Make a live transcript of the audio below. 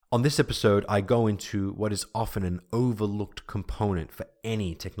On this episode, I go into what is often an overlooked component for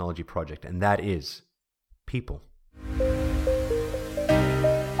any technology project, and that is people.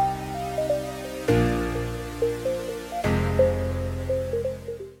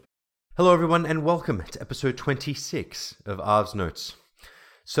 Hello everyone, and welcome to episode 26 of Arv's Notes.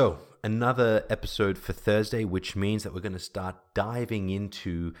 So, another episode for Thursday, which means that we're going to start diving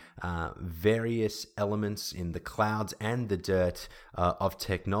into various elements in the clouds and the dirt of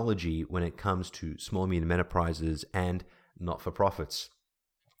technology when it comes to small, medium enterprises and not-for-profits.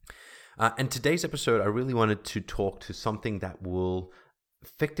 And today's episode, I really wanted to talk to something that will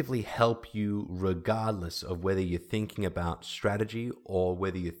effectively help you regardless of whether you're thinking about strategy or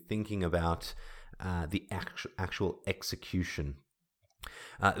whether you're thinking about the actual execution.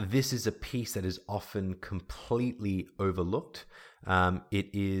 This is a piece that is often completely overlooked. It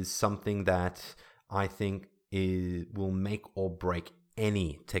is something that I think will make or break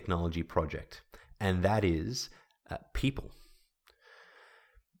any technology project, and that is people.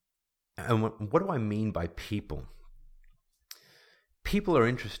 And what do I mean by people? People are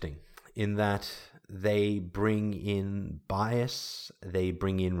interesting in that they bring in bias, they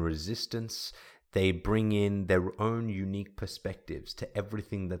bring in resistance, they bring in their own unique perspectives to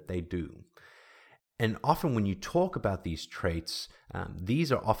everything that they do. And often when you talk about these traits,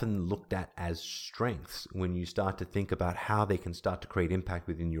 these are often looked at as strengths when you start to think about how they can start to create impact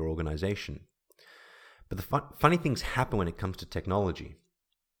within your organization. But the funny things happen when it comes to technology.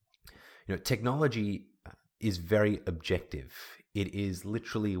 Technology is very objective. It is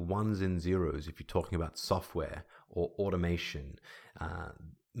literally ones and zeros if you're talking about software or automation.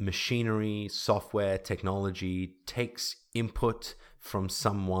 Machinery, software, technology takes input from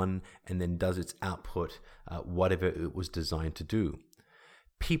someone and then does its output, whatever it was designed to do.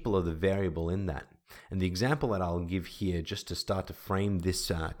 People are the variable in that. And the example that I'll give here just to start to frame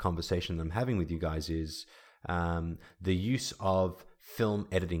this conversation that I'm having with you guys is the use of film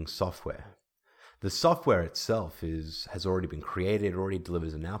editing software. The software itself has already been created, it already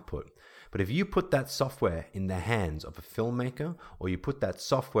delivers an output. But if you put that software in the hands of a filmmaker or you put that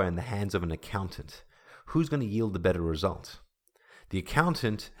software in the hands of an accountant, who's going to yield the better result? The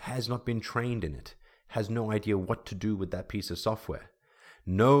accountant has not been trained in it, has no idea what to do with that piece of software,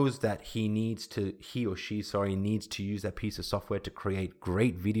 knows that he or she needs to use that piece of software to create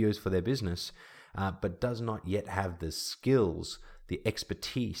great videos for their business, but does not yet have the skills, the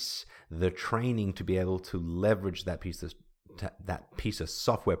expertise, the training to be able to leverage that piece of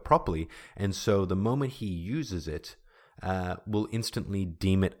software properly, and so the moment he uses it, will instantly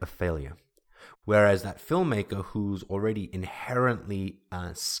deem it a failure. Whereas that filmmaker who's already inherently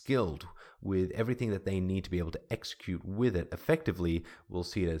skilled with everything that they need to be able to execute with it effectively will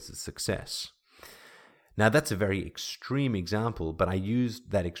see it as a success. Now that's a very extreme example, but I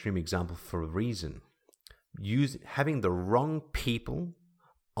used that extreme example for a reason. Having the wrong people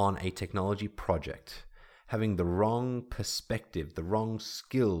on a technology project, having the wrong perspective, the wrong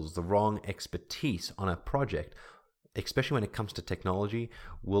skills, the wrong expertise on a project, especially when it comes to technology,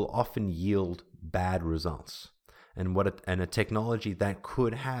 will often yield bad results. And a technology that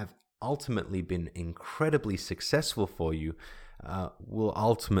could have ultimately been incredibly successful for you will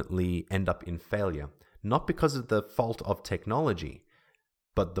ultimately end up in failure. Not because of the fault of technology,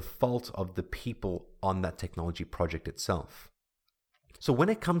 but the fault of the people on that technology project itself. So when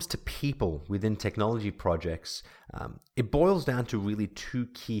it comes to people within technology projects, it boils down to really two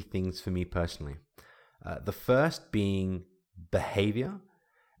key things for me personally. The first being behavior,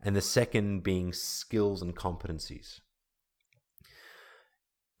 and the second being skills and competencies.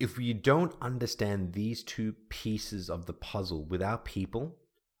 If you don't understand these two pieces of the puzzle without people,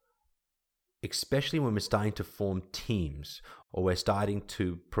 especially when we're starting to form teams or we're starting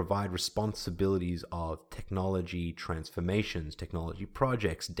to provide responsibilities of technology transformations, technology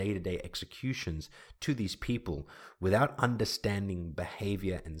projects, day-to-day executions to these people without understanding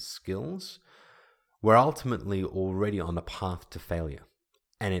behavior and skills, we're ultimately already on a path to failure.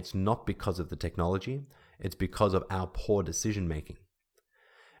 And it's not because of the technology, it's because of our poor decision making.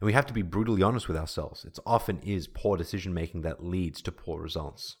 And we have to be brutally honest with ourselves. It often is poor decision making that leads to poor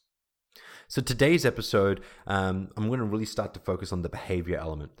results. So today's episode, I'm going to really start to focus on the behavior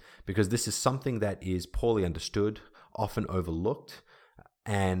element, because this is something that is poorly understood, often overlooked,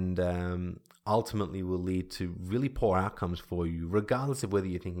 and ultimately will lead to really poor outcomes for you, regardless of whether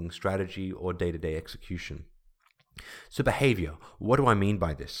you're thinking strategy or day-to-day execution. So behavior, what do I mean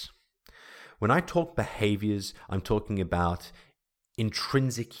by this? When I talk behaviors, I'm talking about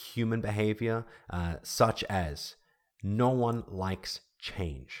intrinsic human behavior, such as no one likes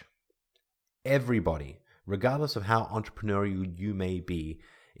change. Everybody, regardless of how entrepreneurial you may be,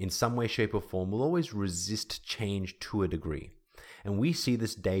 in some way, shape, or form, will always resist change to a degree. And we see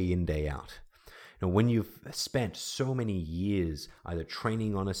this day in, day out. When you've spent so many years either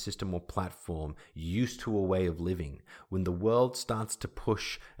training on a system or platform, used to a way of living, when the world starts to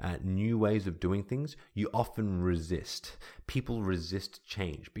push new ways of doing things, you often resist. People resist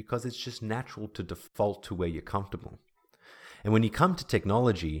change because it's just natural to default to where you're comfortable. And when you come to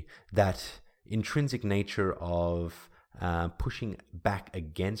technology, that intrinsic nature of pushing back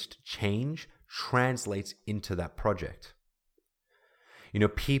against change translates into that project.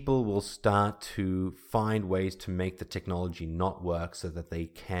 People will start to find ways to make the technology not work so that they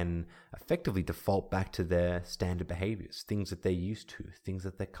can effectively default back to their standard behaviors, things that they're used to, things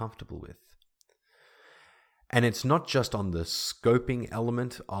that they're comfortable with. And it's not just on the scoping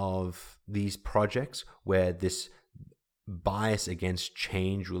element of these projects where this bias against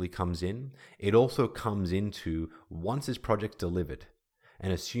change really comes in. It also comes into once this project's delivered,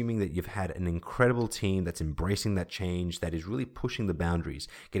 and assuming that you've had an incredible team that's embracing that change, that is really pushing the boundaries,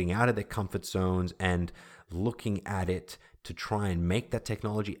 getting out of their comfort zones and looking at it to try and make that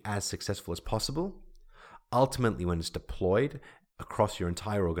technology as successful as possible. Ultimately, when it's deployed across your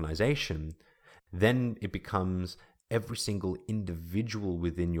entire organization, then it becomes every single individual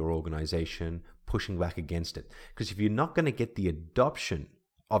within your organization pushing back against it. Because if you're not going to get the adoption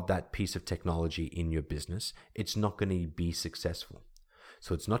of that piece of technology in your business, it's not going to be successful.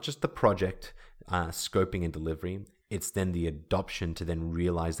 So it's not just the project, scoping and delivery, it's then the adoption to then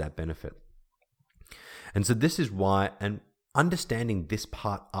realize that benefit. And so this is why, and understanding this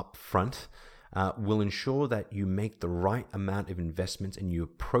part up front will ensure that you make the right amount of investments and you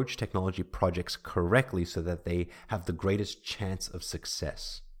approach technology projects correctly so that they have the greatest chance of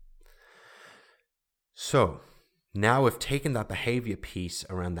success. So now we've taken that behavior piece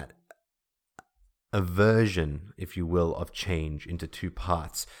around that aversion, if you will, of change into two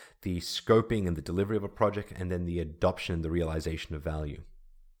parts: the scoping and the delivery of a project, and then the adoption and the realization of value.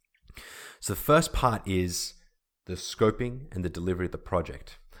 So the first part is the scoping and the delivery of the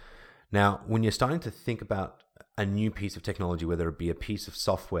project. Now, when you're starting to think about a new piece of technology, whether it be a piece of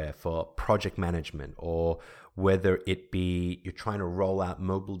software for project management, or whether it be you're trying to roll out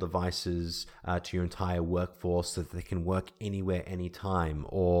mobile devices to your entire workforce so that they can work anywhere, anytime,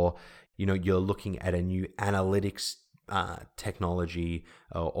 or you're looking at a new analytics technology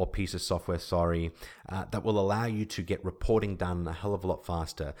or piece of software, that will allow you to get reporting done a hell of a lot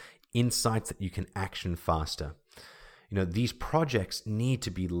faster, insights that you can action faster. These projects need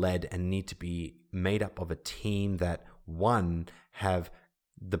to be led and need to be made up of a team that, one, have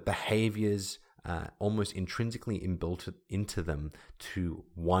the behaviors almost intrinsically inbuilt into them to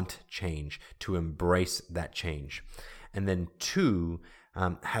want change, to embrace that change. And then two,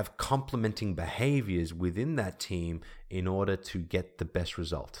 have complementing behaviors within that team in order to get the best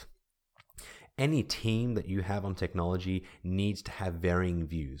result. Any team that you have on technology needs to have varying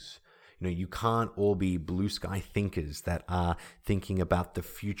views. You can't all be blue sky thinkers that are thinking about the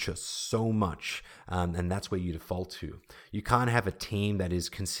future so much, and that's where you default to. You can't have a team that is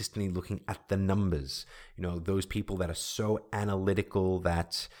consistently looking at the numbers. Those people that are so analytical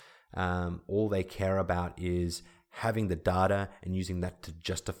that all they care about is having the data and using that to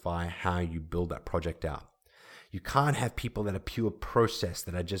justify how you build that project out. You can't have people that are pure process,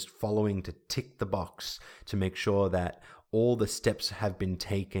 that are just following to tick the box to make sure that all the steps have been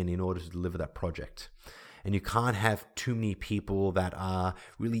taken in order to deliver that project. And you can't have too many people that are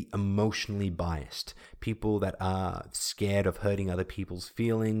really emotionally biased, people that are scared of hurting other people's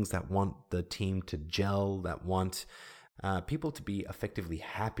feelings, that want the team to gel, that want people to be effectively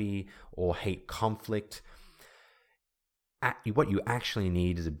happy or hate conflict. What you actually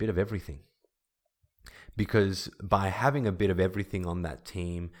need is a bit of everything. Because by having a bit of everything on that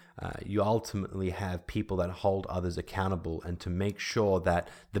team, you ultimately have people that hold others accountable and to make sure that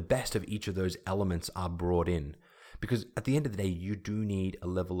the best of each of those elements are brought in. Because at the end of the day, you do need a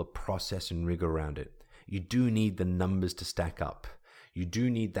level of process and rigor around it. You do need the numbers to stack up. You do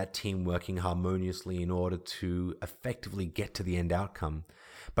need that team working harmoniously in order to effectively get to the end outcome.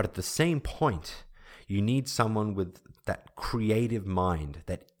 But at the same point, you need someone with that creative mind,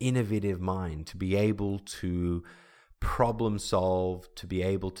 that innovative mind, to be able to problem solve, to be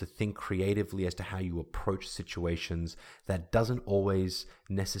able to think creatively as to how you approach situations that doesn't always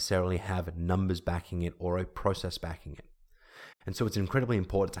necessarily have numbers backing it or a process backing it. And so it's incredibly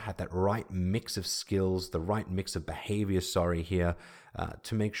important to have that right mix of skills, the right mix of behavior, here,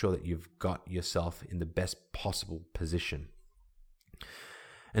 to make sure that you've got yourself in the best possible position.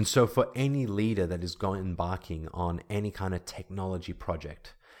 And so for any leader that is embarking on any kind of technology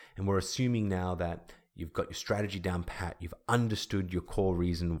project, and we're assuming now that you've got your strategy down pat, you've understood your core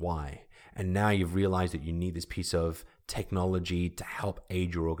reason why, and now you've realized that you need this piece of technology to help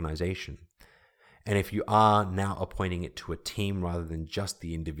aid your organization. And if you are now appointing it to a team rather than just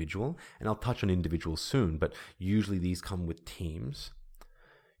the individual, and I'll touch on individuals soon, but usually these come with teams,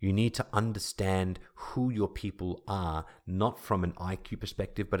 you need to understand who your people are, not from an IQ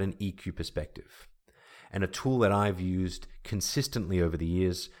perspective, but an EQ perspective. And a tool that I've used consistently over the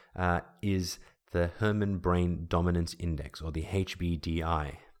years is the Herrmann Brain Dominance Index, or the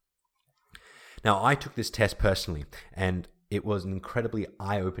HBDI. Now, I took this test personally, and it was an incredibly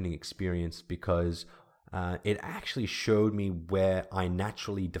eye-opening experience because it actually showed me where I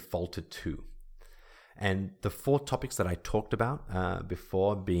naturally defaulted to. And the 4 topics that I talked about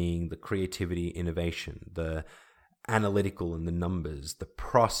before, being the creativity, innovation, the analytical and the numbers, the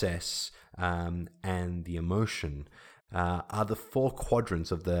process, and the emotion, are the 4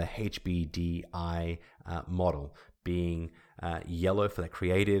 quadrants of the HBDI model, being yellow for that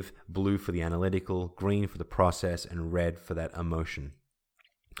creative, blue for the analytical, green for the process, and red for that emotion.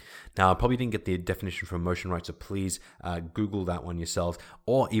 Now, I probably didn't get the definition for emotion right, so please Google that one yourself,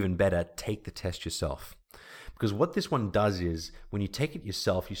 or even better, take the test yourself. Because what this one does is, when you take it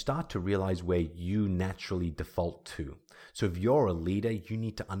yourself, you start to realize where you naturally default to. So if you're a leader, you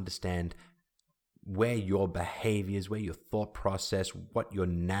need to understand where your behaviors, where your thought process, what your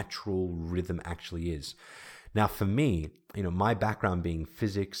natural rhythm actually is. Now, for me, my background being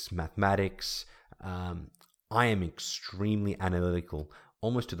physics, mathematics, I am extremely analytical,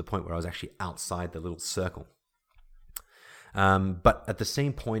 almost to the point where I was actually outside the little circle. But at the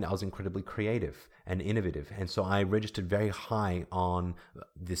same point, I was incredibly creative and innovative. And so I registered very high on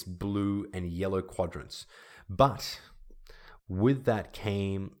this blue and yellow quadrants. But with that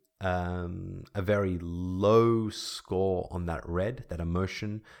came a very low score on that red, that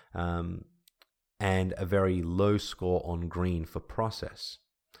emotion, and a very low score on green for process,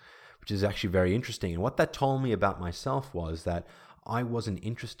 which is actually very interesting. And what that told me about myself was that I wasn't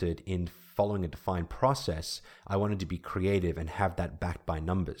interested in following a defined process. I wanted to be creative and have that backed by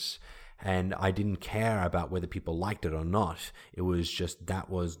numbers. And I didn't care about whether people liked it or not. It was just that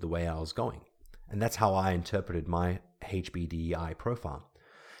was the way I was going. And that's how I interpreted my HBDI profile.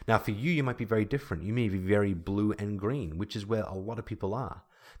 Now, for you, you might be very different. You may be very blue and green, which is where a lot of people are.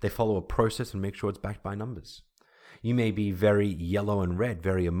 They follow a process and make sure it's backed by numbers. You may be very yellow and red,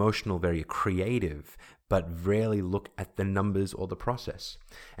 very emotional, very creative, but rarely look at the numbers or the process.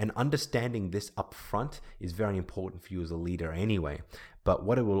 And understanding this up front is very important for you as a leader anyway. But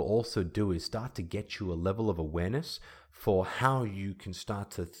what it will also do is start to get you a level of awareness for how you can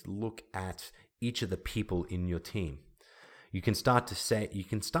start to look at each of the people in your team. You can start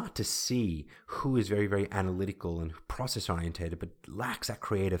to see who is very, very analytical and process oriented, but lacks that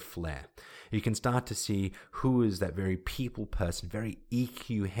creative flair. You can start to see who is that very people person, very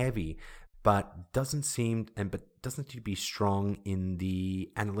EQ heavy, but doesn't seem to be strong in the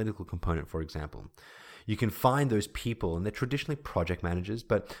analytical component, for example. You can find those people, and they're traditionally project managers,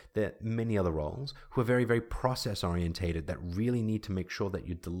 but there are many other roles who are very, very process orientated that really need to make sure that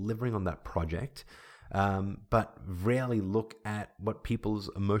you're delivering on that project. But rarely look at what people's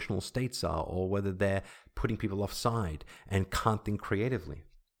emotional states are, or whether they're putting people offside and can't think creatively.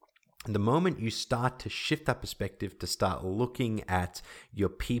 And the moment you start to shift that perspective, to start looking at your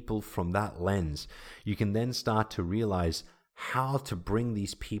people from that lens, you can then start to realize how to bring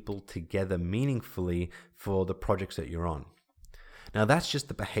these people together meaningfully for the projects that you're on. Now, that's just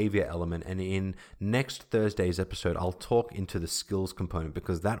the behavior element, and in next Thursday's episode, I'll talk into the skills component,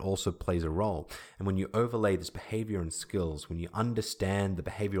 because that also plays a role. And when you overlay this behavior and skills, when you understand the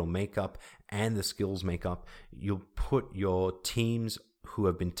behavioral makeup and the skills makeup, you'll put your teams who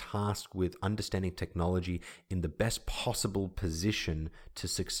have been tasked with understanding technology in the best possible position to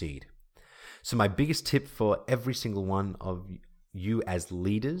succeed. So my biggest tip for every single one of you as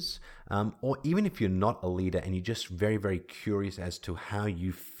leaders, or even if you're not a leader and you're just very, very curious as to how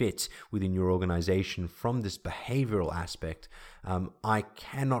you fit within your organization from this behavioral aspect, I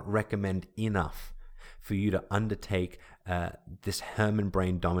cannot recommend enough for you to undertake this Herrmann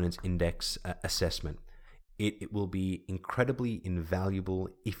Brain Dominance Index assessment. It will be incredibly invaluable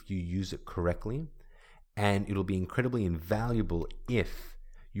if you use it correctly, and it'll be incredibly invaluable if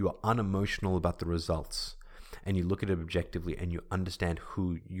you are unemotional about the results and you look at it objectively and you understand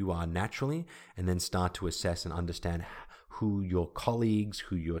who you are naturally, and then start to assess and understand who your colleagues,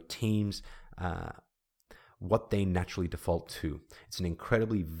 who your teams, what they naturally default to. It's an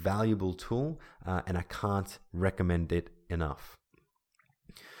incredibly valuable tool, and I can't recommend it enough.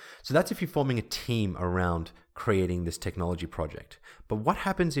 So that's if you're forming a team around creating this technology project. But what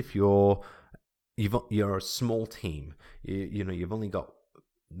happens if you're you're a small team. You've only got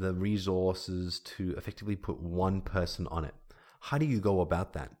the resources to effectively put one person on it. How do you go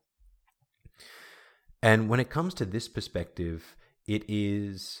about that? And when it comes to this perspective,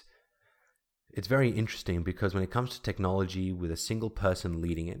 it's very interesting, because when it comes to technology with a single person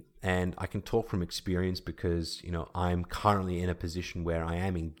leading it, and I can talk from experience because, I'm currently in a position where I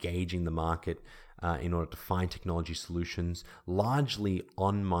am engaging the market in order to find technology solutions largely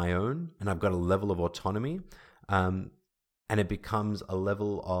on my own, and I've got a level of autonomy, and it becomes a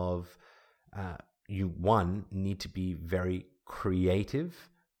level of you need to be very creative,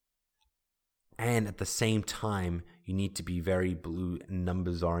 and at the same time you need to be very blue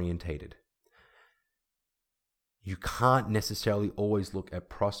numbers orientated. You can't necessarily always look at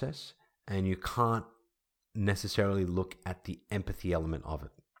process, and you can't necessarily look at the empathy element of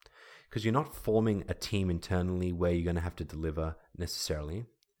it, because you're not forming a team internally where you're going to have to deliver necessarily.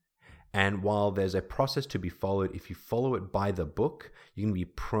 And while there's a process to be followed, if you follow it by the book, you're going to be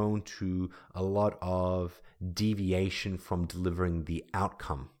prone to a lot of deviation from delivering the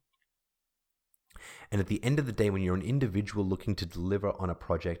outcome. And at the end of the day, when you're an individual looking to deliver on a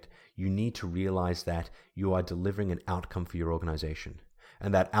project, you need to realize that you are delivering an outcome for your organization.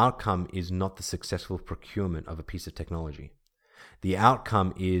 And that outcome is not the successful procurement of a piece of technology. The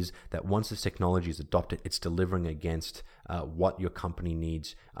outcome is that once this technology is adopted, it's delivering against what your company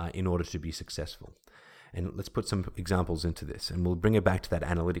needs in order to be successful. And let's put some examples into this, and we'll bring it back to that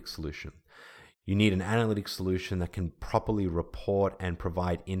analytics solution. You need an analytics solution that can properly report and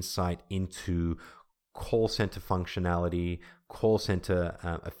provide insight into call center functionality, call center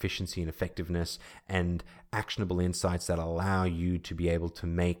efficiency and effectiveness, and actionable insights that allow you to be able to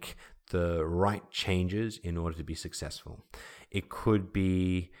make the right changes in order to be successful. It could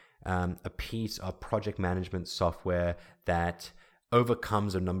be a piece of project management software that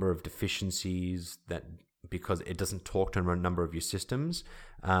overcomes a number of deficiencies because it doesn't talk to a number of your systems,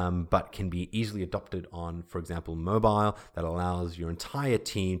 but can be easily adopted on, for example, mobile, that allows your entire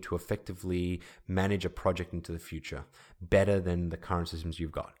team to effectively manage a project into the future better than the current systems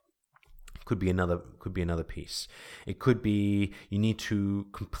you've got. Could be another piece. It could be you need to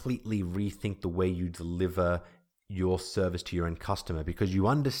completely rethink the way you deliver your service to your end customer, because you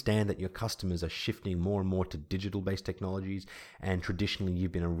understand that your customers are shifting more and more to digital-based technologies, and traditionally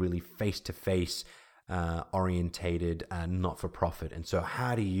you've been a really face-to-face orientated not-for-profit. And so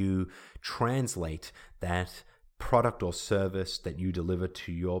how do you translate that product or service that you deliver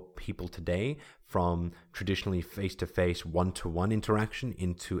to your people today from traditionally face-to-face one-to-one interaction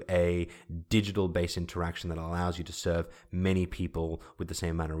into a digital-based interaction that allows you to serve many people with the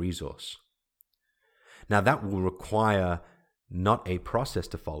same amount of resource? Now, that will require not a process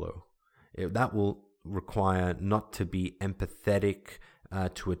to follow. That will require not to be empathetic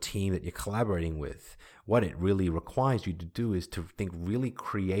to a team that you're collaborating with. What it really requires you to do is to think really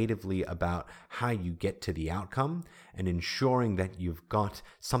creatively about how you get to the outcome, and ensuring that you've got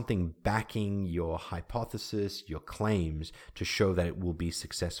something backing your hypothesis, your claims, to show that it will be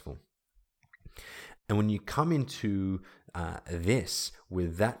successful. And when you come into this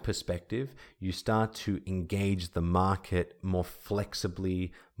with that perspective, you start to engage the market more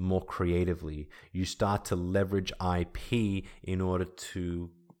flexibly, more creatively. You start to leverage IP in order to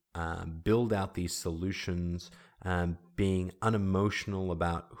build out these solutions, being unemotional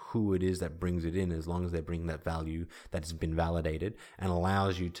about who it is that brings it in, as long as they bring that value that has been validated, and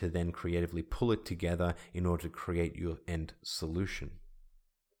allows you to then creatively pull it together in order to create your end solution.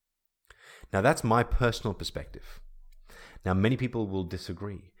 Now, that's my personal perspective. Now, many people will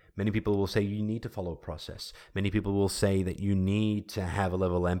disagree. Many people will say you need to follow a process. Many people will say that you need to have a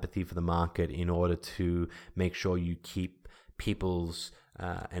level of empathy for the market in order to make sure you keep people's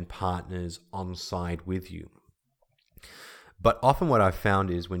and partners on side with you. But often what I've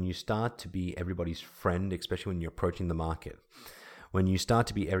found is when you start to be everybody's friend, especially when you're approaching the market, when you start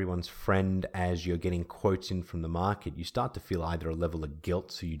to be everyone's friend as you're getting quotes in from the market, you start to feel either a level of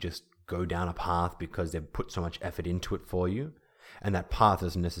guilt, so you just go down a path because they've put so much effort into it for you, and that path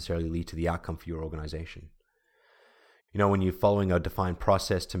doesn't necessarily lead to the outcome for your organization. When you're following a defined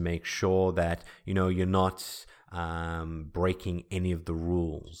process to make sure that you're not breaking any of the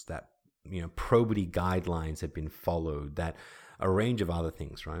rules, that probity guidelines have been followed, that a range of other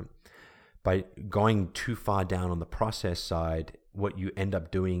things, right? By going too far down on the process side, what you end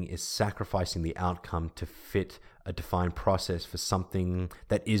up doing is sacrificing the outcome to fit a defined process for something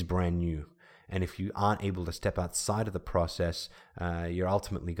that is brand new. And if you aren't able to step outside of the process, you're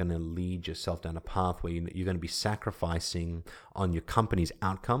ultimately going to lead yourself down a path where you're going to be sacrificing on your company's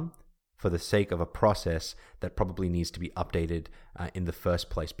outcome for the sake of a process that probably needs to be updated in the first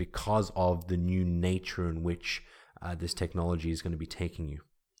place because of the new nature in which this technology is going to be taking you.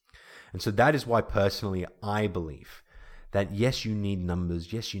 And so that is why personally I believe that yes, you need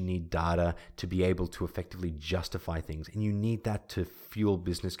numbers, yes, you need data to be able to effectively justify things, and you need that to fuel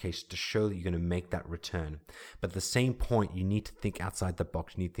business case to show that you're going to make that return. But at the same point, you need to think outside the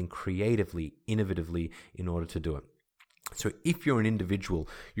box. You need to think creatively, innovatively in order to do it. So if you're an individual,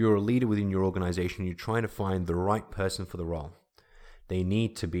 you're a leader within your organization, you're trying to find the right person for the role. They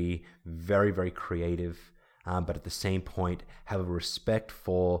need to be very, very creative, but at the same point, have a respect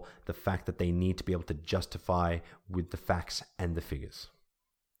for the fact that they need to be able to justify with the facts and the figures.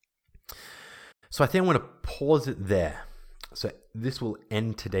 So I think I want to pause it there. So this will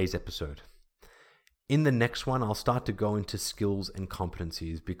end today's episode. In the next one, I'll start to go into skills and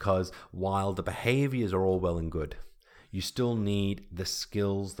competencies, because while the behaviors are all well and good, you still need the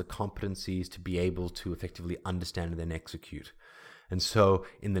skills, the competencies to be able to effectively understand and then execute. And so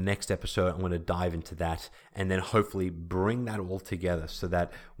in the next episode, I'm going to dive into that and then hopefully bring that all together so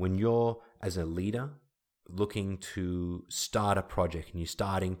that when you're, as a leader, looking to start a project and you're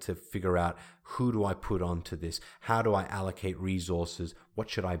starting to figure out, who do I put onto this? How do I allocate resources? What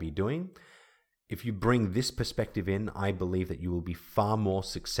should I be doing? If you bring this perspective in, I believe that you will be far more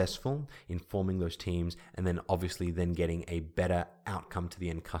successful in forming those teams and then obviously then getting a better outcome to the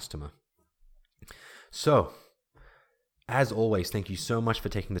end customer. So, as always, thank you so much for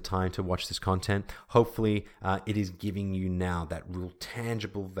taking the time to watch this content. Hopefully, it is giving you now that real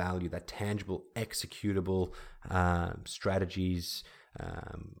tangible value, that tangible executable strategies,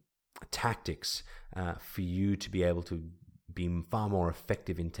 tactics for you to be able to be far more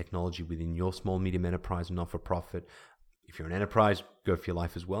effective in technology within your small, medium enterprise and not-for-profit. If you're an enterprise, go for your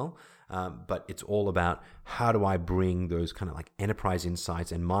life as well. But it's all about, how do I bring those kind of like enterprise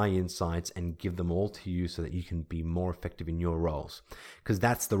insights and my insights and give them all to you so that you can be more effective in your roles? Because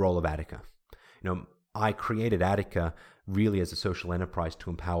that's the role of Attica. I created Attica really as a social enterprise to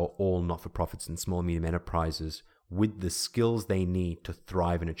empower all not-for-profits and small, medium enterprises with the skills they need to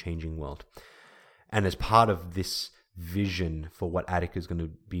thrive in a changing world. And as part of this vision for what Attica is going to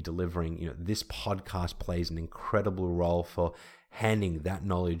be delivering, this podcast plays an incredible role for handing that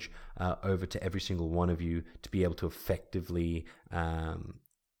knowledge over to every single one of you to be able to effectively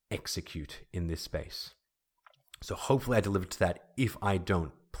execute in this space. So hopefully I delivered to that. If I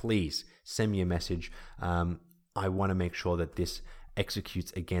don't, please send me a message. I want to make sure that this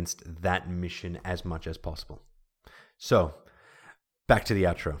executes against that mission as much as possible. So back to the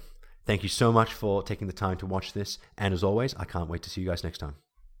outro. Thank you so much for taking the time to watch this. And as always, I can't wait to see you guys next time.